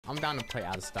I'm down to play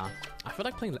Alistar. I feel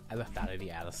like playing Lethality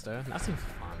Alistar. That seems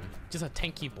fun. Just a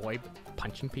tanky boy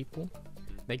punching people.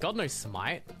 They got no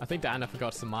smite. I think Diana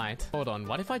forgot smite. Hold on,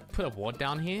 what if I put a ward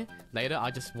down here? Later,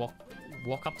 I just walk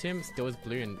up to him, steal his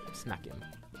blue, and smack him.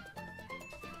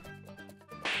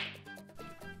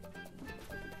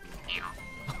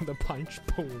 The punch,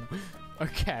 boom.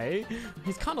 Okay,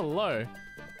 he's kind of low.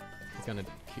 He's gonna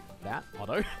keep that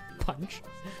auto punch.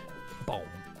 Boom.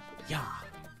 Yeah.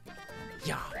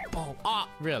 Yeah. Boom. Ah,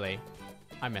 really?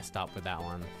 I messed up with that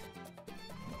one.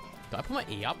 Do I put my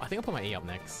E up? I think I'll put my E up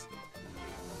next.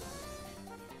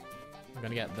 I'm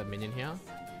gonna get the minion here.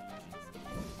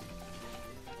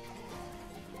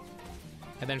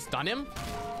 And then stun him.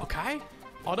 Okay.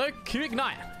 Auto Q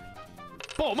ignite.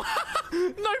 Boom.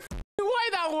 No way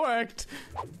that worked.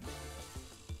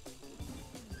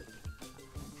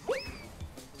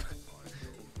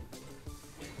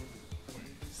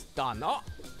 Stun. Oh.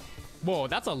 Whoa,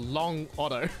 that's a long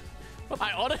auto.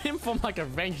 I autoed him from like a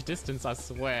range distance, I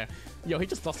swear. Yo, he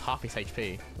just lost half his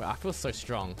HP. Well, I feel so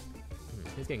strong.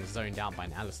 He's getting zoned out by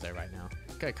an Alistar right now.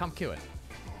 Okay, come kill it.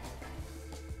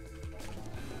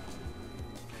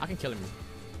 I can kill him.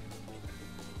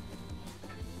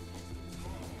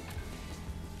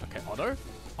 Okay, auto.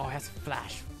 Oh, it has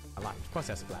flash. I like, of course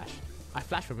it has flash. I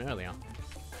flashed from earlier.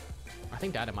 I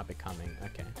think Dada might be coming.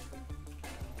 Okay.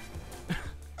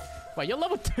 Wait, you're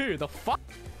level 2. The fuck?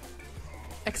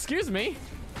 Excuse me?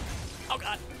 Oh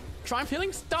god. Triumph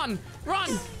healing? Stun!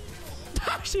 Run!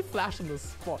 She flashed on the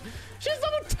spot. She's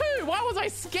level 2! Why was I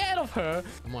scared of her?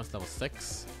 I'm almost level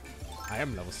 6. I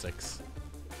am level 6.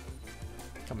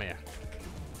 Come here.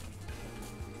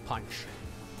 Punch.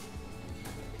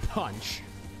 Punch.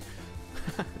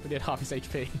 We did half his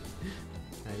HP.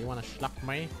 You wanna slap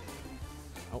me?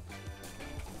 Oh.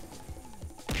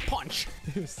 Punch!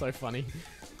 It was so funny.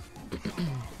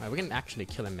 Right, we can actually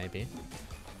kill him maybe.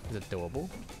 Is it doable?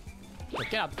 Look,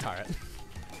 get out the turret.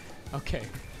 Okay.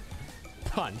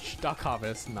 Punch. Dark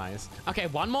Harvest. Nice. Okay,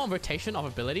 one more rotation of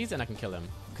abilities and I can kill him.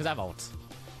 Because I have ult.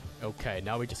 Okay,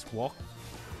 now we just walk.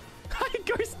 I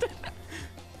ghosted.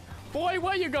 Boy,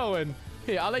 where you going?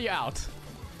 Here, I'll let you out.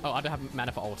 Oh, I don't have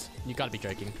mana for ult. You gotta be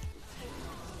joking.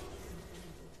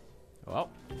 Well,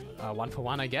 1 for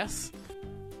 1, I guess.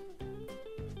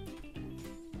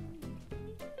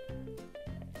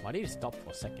 Why did you stop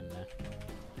for a second there?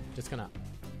 Just gonna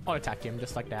auto-attack him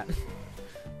just like that.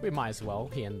 We might as well,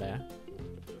 here and there.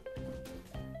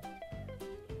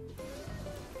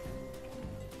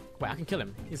 Wait, I can kill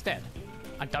him. He's dead.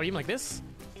 I W him like this.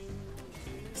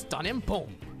 Stun him.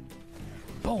 Boom.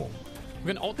 Boom.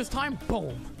 We're gonna ult this time.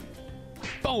 Boom.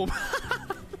 Boom.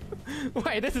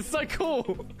 Wait, this is so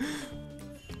cool.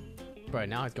 Bro,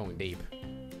 now he's going deep.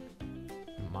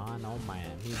 Man, oh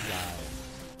man. He's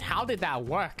how did that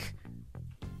work?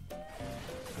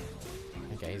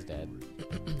 Okay, he's dead.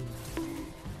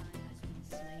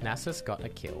 Nasus got a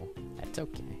kill. That's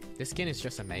okay. This skin is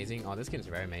just amazing. Oh, this skin is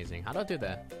very amazing. How do I do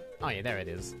that? Oh yeah, there it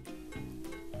is.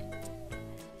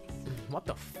 What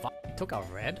the fuck? You took our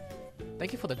red?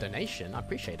 Thank you for the donation. I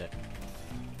appreciate it.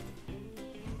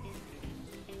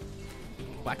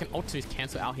 Well, I can ult to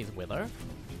cancel out his wither.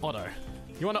 Auto.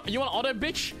 You wanna auto,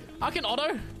 bitch? I can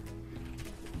auto.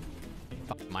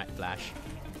 Fuck, might flash.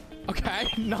 Okay,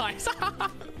 nice.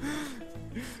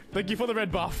 Thank you for the red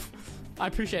buff. I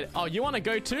appreciate it. Oh, you wanna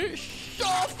go too?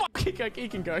 Oh fuck! He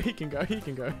can go.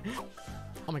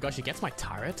 Oh my gosh, he gets my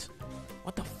turret.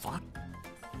 What the fuck?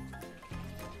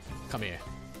 Come here.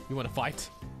 You wanna fight?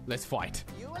 Let's fight.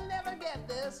 You will never get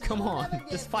this. Come on,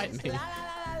 just fight me.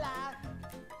 I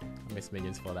miss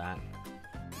minions for that.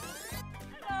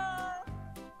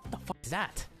 What the fuck is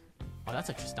that? Oh, that's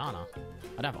a Tristana.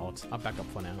 I don't have ult. I'll back up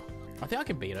for now. I think I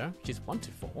can beat her. She's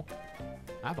 1-4.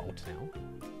 I have ult now.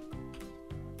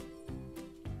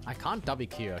 I can't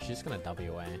WQ her. She's just gonna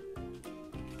W away.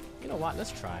 You know what?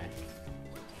 Let's try.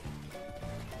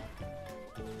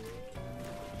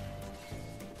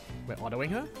 We're autoing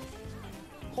her?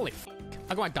 Holy f***.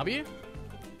 I got my W?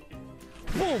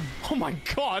 Boom! Oh my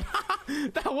god!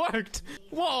 That worked!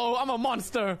 Whoa, I'm a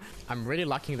monster! I'm really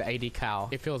liking the AD cow.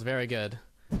 It feels very good.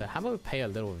 So how about we pay a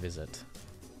little visit?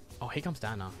 Oh, here comes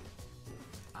Dana.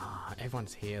 Ah,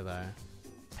 everyone's here though.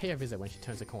 Pay a visit when she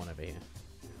turns the corner over here.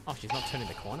 Oh, she's not turning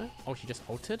the corner? Oh, she just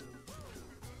ulted?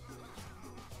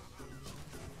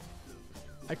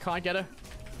 I can't get her.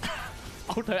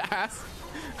 Ult her ass.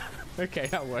 Okay,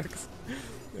 that works.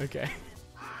 Okay.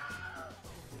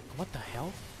 What the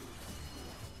hell?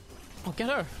 Oh, get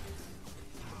her!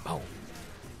 Oh.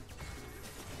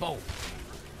 Boom.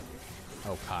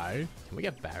 Okay. Can we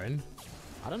get Baron?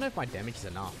 I don't know if my damage is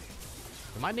enough.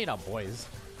 We might need our boys.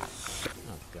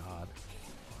 Oh god.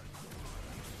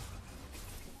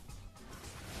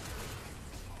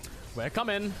 We're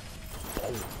coming.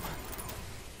 Oh.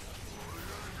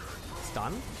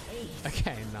 Stun?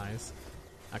 Okay, nice.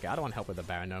 Okay, I don't want help with the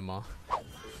Baron no more.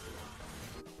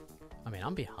 I mean,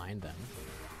 I'm behind them.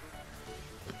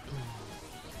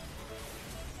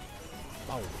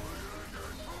 Oh.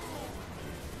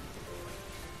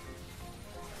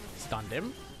 Stunned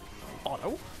him.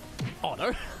 Auto.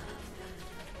 Auto.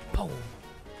 Boom.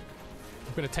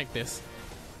 I'm gonna take this.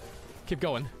 Keep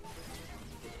going.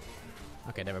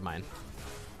 Okay, never mind.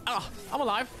 Ah, I'm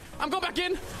alive. I'm going back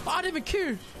in. Oh, I didn't even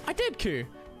Q. I did Q.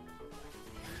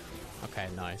 Okay,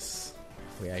 nice.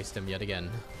 We aced him yet again.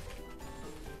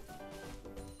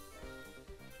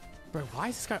 Bro, why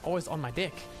is this guy always on my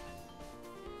dick?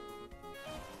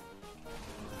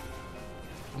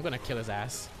 I'm gonna kill his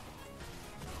ass.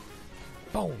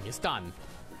 Boom, you're stunned.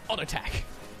 Auto attack.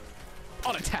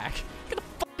 Auto attack. Get the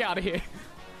fuck out of here.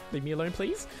 Leave me alone,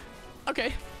 please.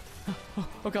 Okay.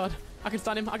 Oh god. I can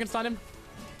stun him. I can stun him.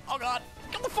 Oh god.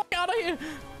 Get the fuck out of here.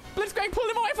 Blitzcrank, pull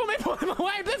him away from me. Pull him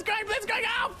away. Blitzcrank, Blitzcrank,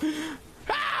 help.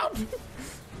 Help.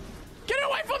 Get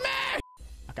away from me.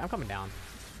 Okay, I'm coming down.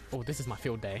 Oh, this is my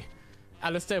field day.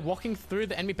 Alistar walking through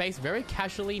the enemy base very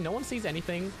casually. No one sees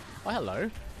anything. Oh, hello.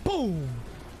 Boom.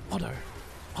 Auto.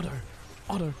 Auto.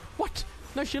 Auto. What?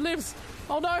 No, she lives.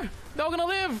 Oh no. They're all gonna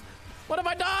live. What have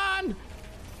I done?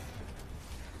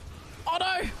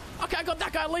 Auto. Okay, I got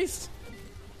that guy at least.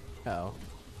 Uh-oh.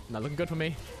 Not looking good for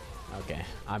me. Okay,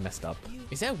 I messed up.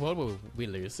 Is there a world where we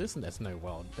lose this? And there's no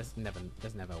world. There's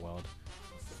never a world.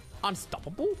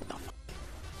 Unstoppable? What the fuck?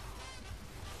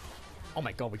 Oh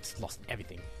my god, we just lost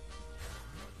everything.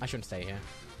 I shouldn't stay here.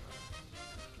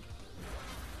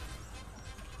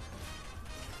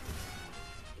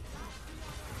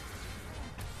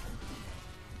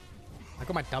 I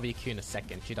got my WQ in a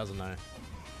second. She doesn't know.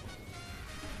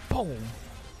 Boom!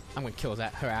 I'm gonna kill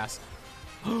her ass.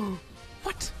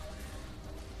 What?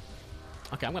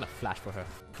 Okay, I'm gonna flash for her.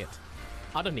 Fuck it.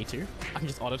 I don't need to. I can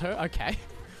just audit her. Okay.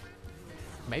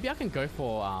 Maybe I can go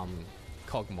for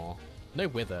Cogmore. No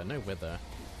wither. No wither.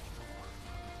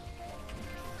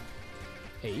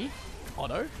 E.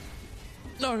 Auto.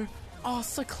 No. Oh,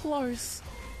 so close.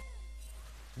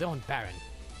 They're on Baron.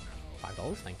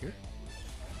 $5. Thank you.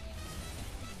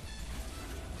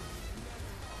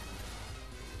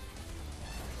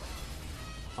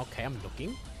 Okay, I'm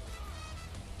looking.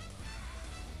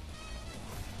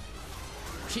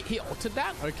 He altered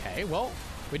that? Okay, well,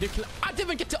 we did kill. I didn't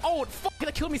even get to ult! Fuck,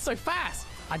 that killed me so fast!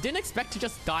 I didn't expect to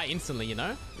just die instantly, you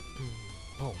know?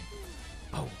 Boom.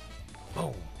 Boom.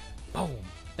 Boom. Boom.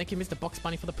 Thank you, Mr. Box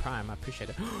Bunny, for the prime. I appreciate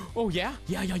it. Oh, yeah?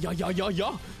 Yeah.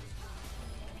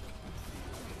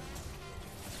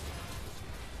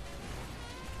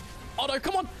 Auto,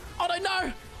 come on! Auto,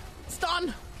 no!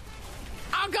 Stun!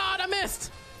 Oh, God, I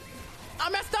missed! I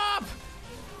messed up!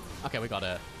 Okay, we got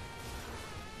it.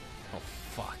 Oh,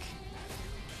 fuck.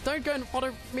 Don't go in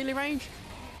auto melee range.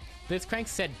 Blitzcrank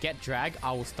said, get drag,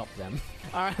 I will stop them.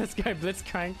 Alright, let's go,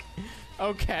 Blitzcrank.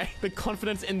 Okay, the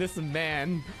confidence in this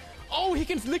man. Oh, he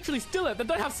can literally steal it. They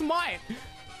don't have smite.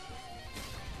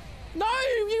 No,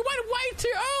 you went way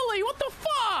too early. What the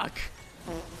fuck?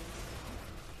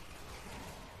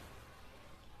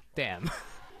 Damn.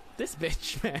 This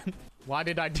bitch, man. Why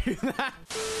did I do that?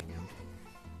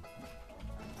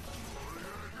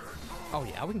 Oh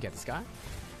yeah, we can get this guy.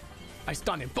 I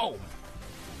stun him. Boom.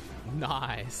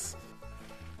 Nice.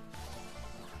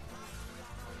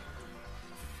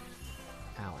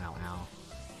 Ow, ow, ow.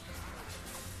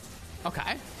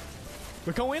 Okay.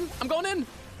 We're going. I'm going in.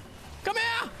 Come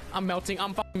here. I'm melting.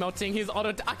 I'm fucking melting. He's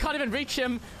auto. I can't even reach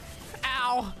him.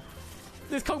 Ow.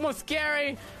 This Pokemon's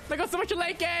scary. They got so much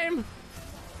late game.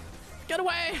 Get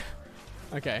away.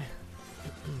 Okay.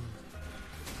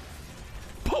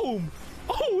 Boom.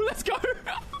 Oh, let's go.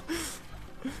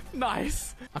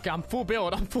 Nice. Okay, I'm full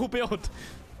build. I'm full build.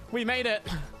 We made it.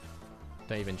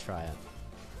 Don't even try it.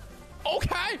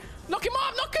 Okay. Knock him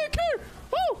off. Knock Cuckoo.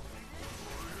 Woo.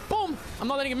 Boom. I'm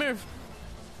not letting him move.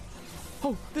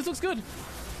 Oh, this looks good.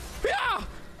 Yeah.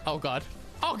 Oh, God.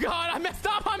 Oh, God. I messed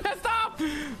up. I messed up.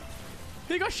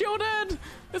 He got shielded.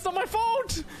 It's not my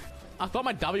fault. I thought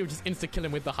my W would just insta-kill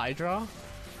him with the Hydra.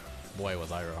 Boy,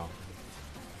 was I wrong.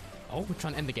 Oh, we're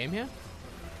trying to end the game here?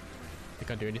 They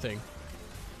can't do anything.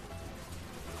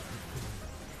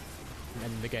 I'm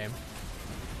ending the game.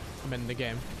 I'm ending the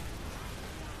game.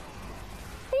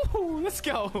 Woohoo! Let's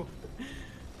go!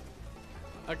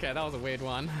 Okay, that was a weird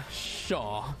one.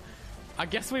 Sure. I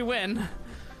guess we win.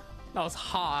 That was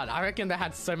hard. I reckon they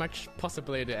had so much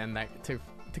possibility to end that to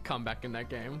come back in that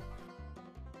game.